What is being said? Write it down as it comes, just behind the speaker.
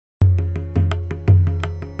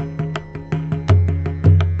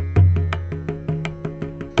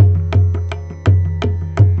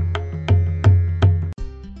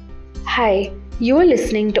Hi, you are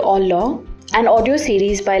listening to All Law, an audio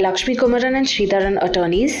series by Lakshmi Kumaran and Sridharan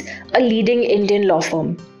Attorneys, a leading Indian law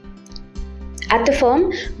firm. At the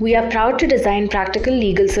firm, we are proud to design practical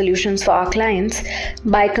legal solutions for our clients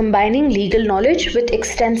by combining legal knowledge with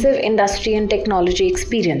extensive industry and technology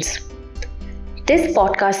experience. This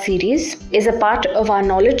podcast series is a part of our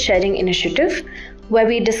knowledge sharing initiative where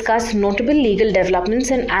we discuss notable legal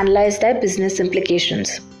developments and analyze their business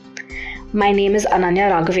implications. My name is Ananya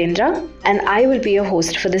Raghavendra and I will be your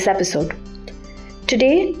host for this episode.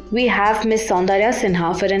 Today, we have Ms. Saundarya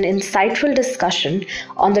Sinha for an insightful discussion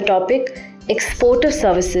on the topic Export of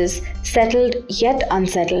Services, Settled Yet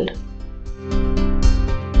Unsettled.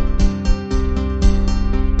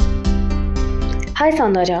 Hi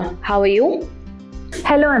Saundarya, how are you?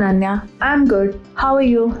 Hello Ananya, I'm good. How are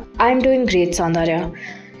you? I'm doing great, Saundarya.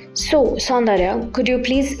 So, Saundarya, could you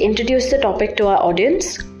please introduce the topic to our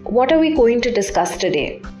audience? What are we going to discuss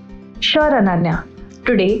today? Sure, Ananya.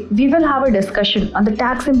 Today, we will have a discussion on the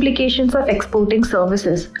tax implications of exporting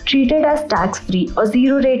services treated as tax-free or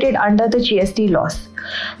zero-rated under the GST laws.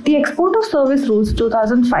 The Export of Service Rules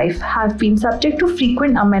 2005 have been subject to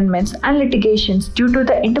frequent amendments and litigations due to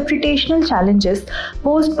the interpretational challenges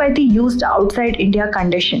posed by the used outside India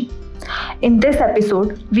condition. In this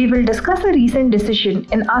episode, we will discuss a recent decision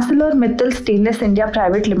in ArcelorMittal Stainless India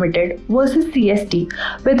Private Limited versus CST,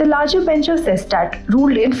 where the larger bench of CESTAT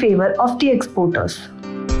ruled in favor of the exporters.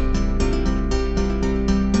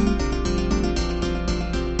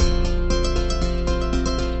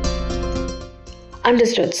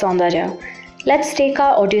 Understood, Saundarya. Let's take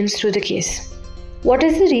our audience through the case. What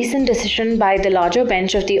is the recent decision by the larger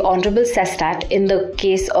bench of the Honorable CESTAT in the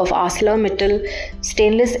case of ArcelorMittal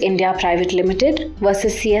Stainless India Private Limited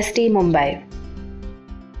versus CST Mumbai?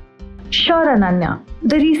 Sure, Ananya.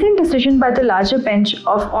 The recent decision by the larger bench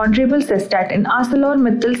of Honorable CESTAT in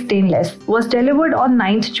ArcelorMittal Stainless was delivered on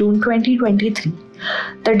 9th June 2023.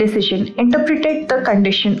 The decision interpreted the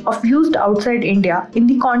condition of used outside India in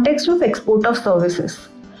the context of export of services.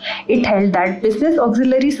 It held that business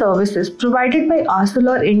auxiliary services provided by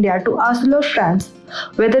Arcelor India to Arcelor France,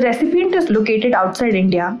 where the recipient is located outside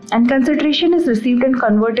India and consideration is received in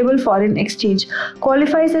convertible foreign exchange,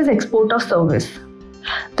 qualifies as export of service.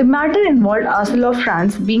 The matter involved Arcelor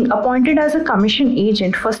France being appointed as a commission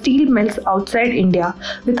agent for steel mills outside India,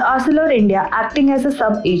 with Arcelor India acting as a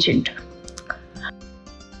sub-agent.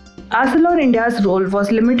 Arcelor India's role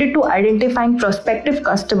was limited to identifying prospective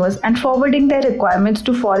customers and forwarding their requirements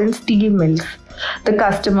to foreign steel mills. The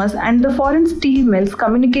customers and the foreign steel mills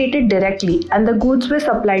communicated directly, and the goods were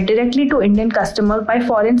supplied directly to Indian customers by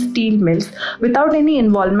foreign steel mills without any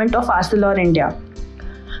involvement of Arcelor India.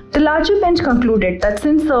 The larger bench concluded that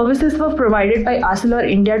since services were provided by Arcelor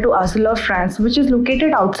India to Arcelor France, which is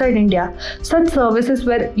located outside India, such services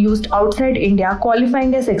were used outside India,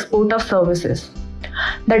 qualifying as export of services.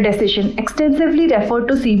 The decision extensively referred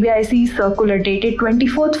to CBIC's circular dated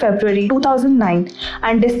 24th February 2009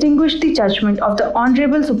 and distinguished the judgment of the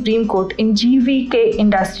Honorable Supreme Court in GVK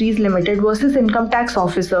Industries Limited versus Income Tax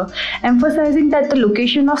Officer, emphasizing that the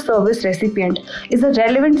location of service recipient is a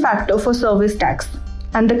relevant factor for service tax,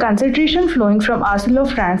 and the consideration flowing from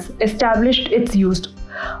Arcelor France established its use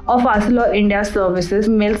of Arcelor India services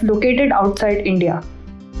mills located outside India.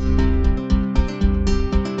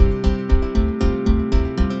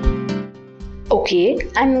 Okay,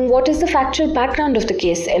 and what is the factual background of the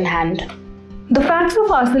case in hand? The facts of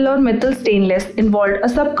ArcelorMittal Stainless involved a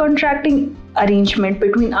subcontracting arrangement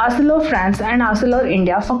between Arcelor France and Arcelor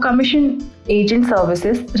India for commission agent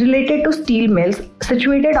services related to steel mills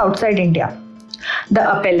situated outside India.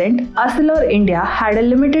 The appellant, Arcelor India, had a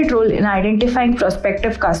limited role in identifying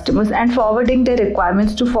prospective customers and forwarding their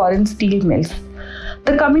requirements to foreign steel mills.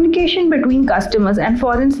 The communication between customers and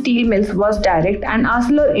foreign steel mills was direct, and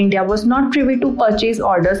Arcelor India was not privy to purchase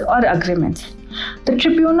orders or agreements. The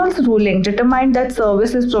tribunal's ruling determined that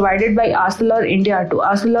services provided by Arcelor India to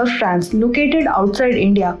Arcelor France located outside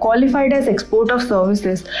India qualified as export of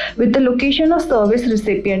services, with the location of service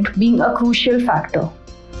recipient being a crucial factor.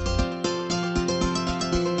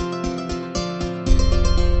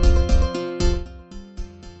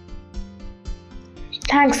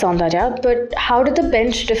 Thanks, Saundarya, but how did the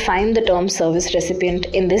bench define the term service recipient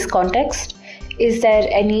in this context? Is there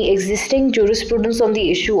any existing jurisprudence on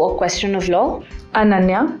the issue or question of law?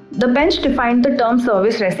 Ananya, the bench defined the term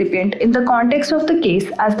service recipient in the context of the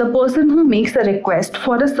case as the person who makes a request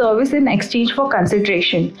for a service in exchange for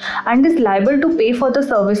consideration and is liable to pay for the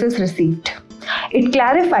services received. It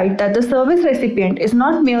clarified that the service recipient is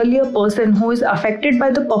not merely a person who is affected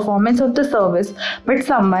by the performance of the service, but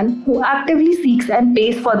someone who actively seeks and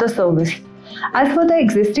pays for the service. As for the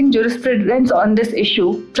existing jurisprudence on this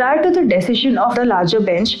issue, prior to the decision of the larger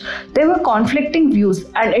bench, there were conflicting views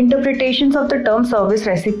and interpretations of the term service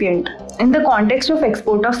recipient in the context of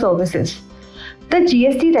export of services. The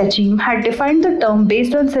GST regime had defined the term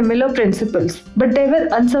based on similar principles, but there were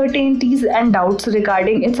uncertainties and doubts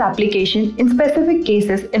regarding its application in specific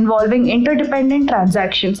cases involving interdependent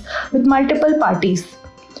transactions with multiple parties.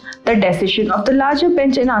 The decision of the larger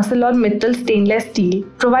bench in ArcelorMittal Stainless Steel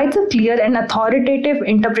provides a clear and authoritative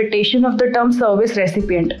interpretation of the term service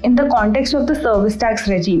recipient in the context of the service tax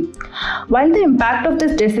regime. While the impact of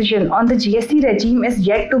this decision on the GST regime is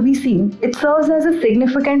yet to be seen, it serves as a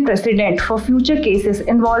significant precedent for future cases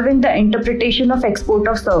involving the interpretation of export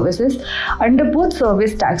of services under both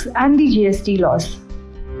service tax and the GST laws.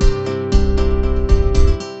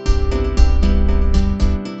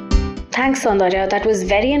 Thanks, Saundarya. That was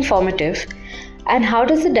very informative. And how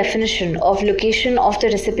does the definition of location of the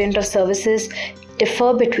recipient of services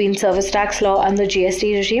differ between service tax law and the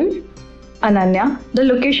GST regime? Ananya, the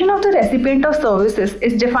location of the recipient of services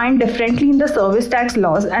is defined differently in the service tax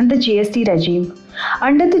laws and the GST regime.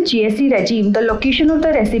 Under the GST regime, the location of the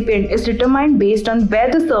recipient is determined based on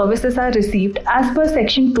where the services are received as per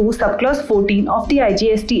Section 2, Subclause 14 of the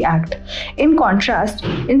IGST Act. In contrast,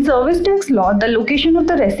 in service tax law, the location of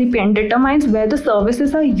the recipient determines where the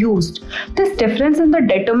services are used. This difference in the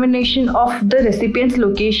determination of the recipient's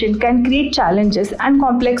location can create challenges and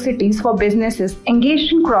complexities for businesses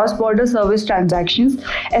engaged in cross-border service transactions,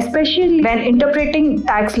 especially when interpreting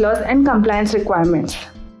tax laws and compliance requirements.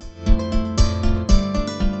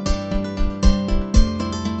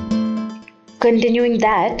 Continuing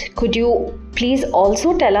that, could you please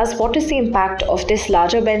also tell us what is the impact of this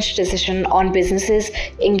larger bench decision on businesses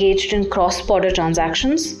engaged in cross-border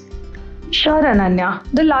transactions? Sure, Ananya.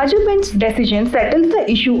 The larger bench decision settles the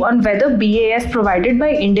issue on whether BAS provided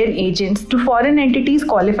by Indian agents to foreign entities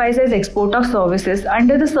qualifies as export of services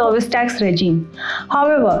under the service tax regime.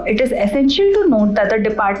 However, it is essential to note that the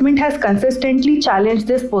department has consistently challenged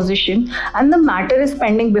this position and the matter is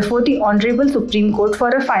pending before the Honorable Supreme Court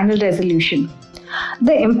for a final resolution.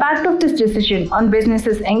 The impact of this decision on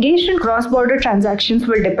businesses engaged in cross-border transactions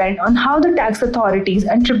will depend on how the tax authorities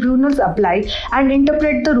and tribunals apply and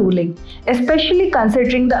interpret the ruling, especially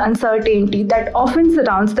considering the uncertainty that often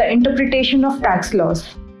surrounds the interpretation of tax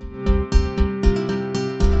laws.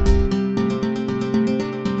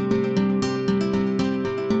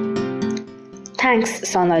 Thanks,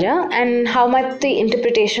 Saundarya. And how might the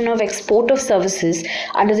interpretation of export of services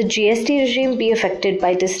under the GST regime be affected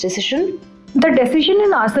by this decision? The decision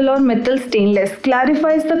in ArcelorMittal Stainless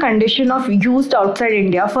clarifies the condition of used outside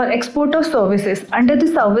India for export of services under the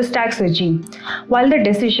service tax regime. While the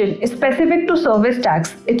decision is specific to service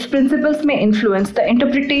tax, its principles may influence the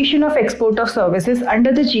interpretation of export of services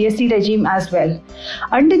under the GST regime as well.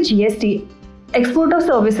 Under GST, export of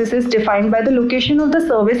services is defined by the location of the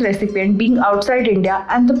service recipient being outside India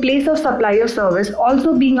and the place of supply of service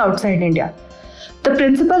also being outside India. The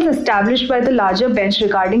principles established by the larger bench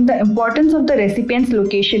regarding the importance of the recipient's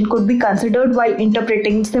location could be considered while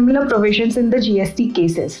interpreting similar provisions in the GST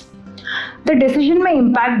cases. The decision may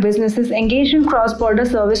impact businesses engaged in cross-border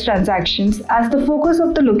service transactions, as the focus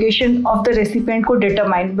of the location of the recipient could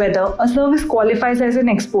determine whether a service qualifies as an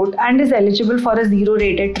export and is eligible for a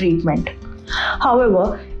zero-rated treatment.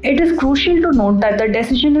 However, it is crucial to note that the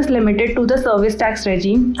decision is limited to the service tax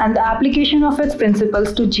regime and the application of its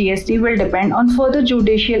principles to GST will depend on further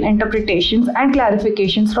judicial interpretations and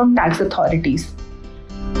clarifications from tax authorities.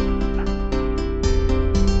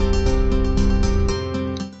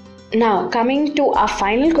 Now, coming to our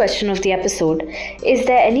final question of the episode, is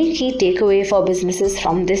there any key takeaway for businesses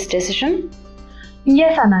from this decision?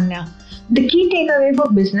 Yes, Ananya. The key takeaway for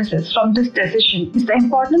businesses from this decision is the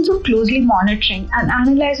importance of closely monitoring and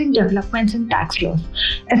analyzing developments in tax laws,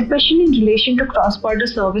 especially in relation to cross-border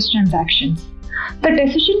service transactions. The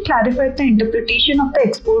decision clarified the interpretation of the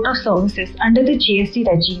export of services under the GST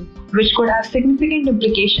regime, which could have significant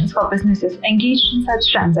implications for businesses engaged in such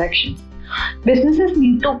transactions. Businesses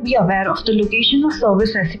need to be aware of the location of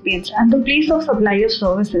service recipients and the place of supply of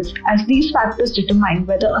services, as these factors determine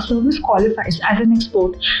whether a service qualifies as an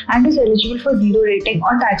export and is eligible for zero rating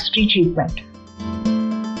or tax-free treatment.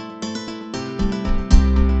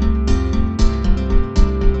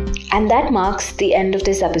 And that marks the end of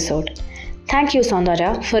this episode. Thank you,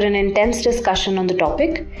 Saundarya, for an intense discussion on the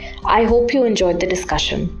topic. I hope you enjoyed the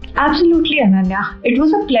discussion. Absolutely, Ananya. It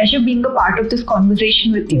was a pleasure being a part of this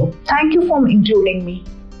conversation with you. Thank you for including me.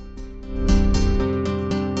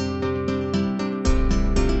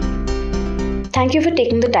 Thank you for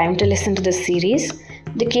taking the time to listen to this series.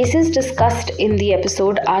 The cases discussed in the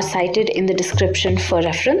episode are cited in the description for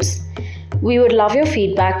reference. We would love your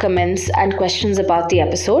feedback, comments, and questions about the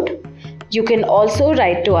episode. You can also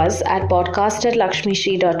write to us at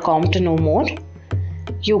podcast@lakshmishree.com to know more.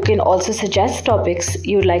 You can also suggest topics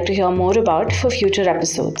you'd like to hear more about for future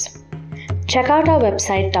episodes. Check out our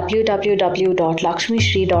website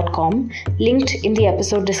www.lakshmishree.com, linked in the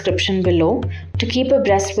episode description below, to keep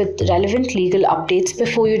abreast with relevant legal updates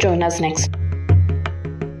before you join us next.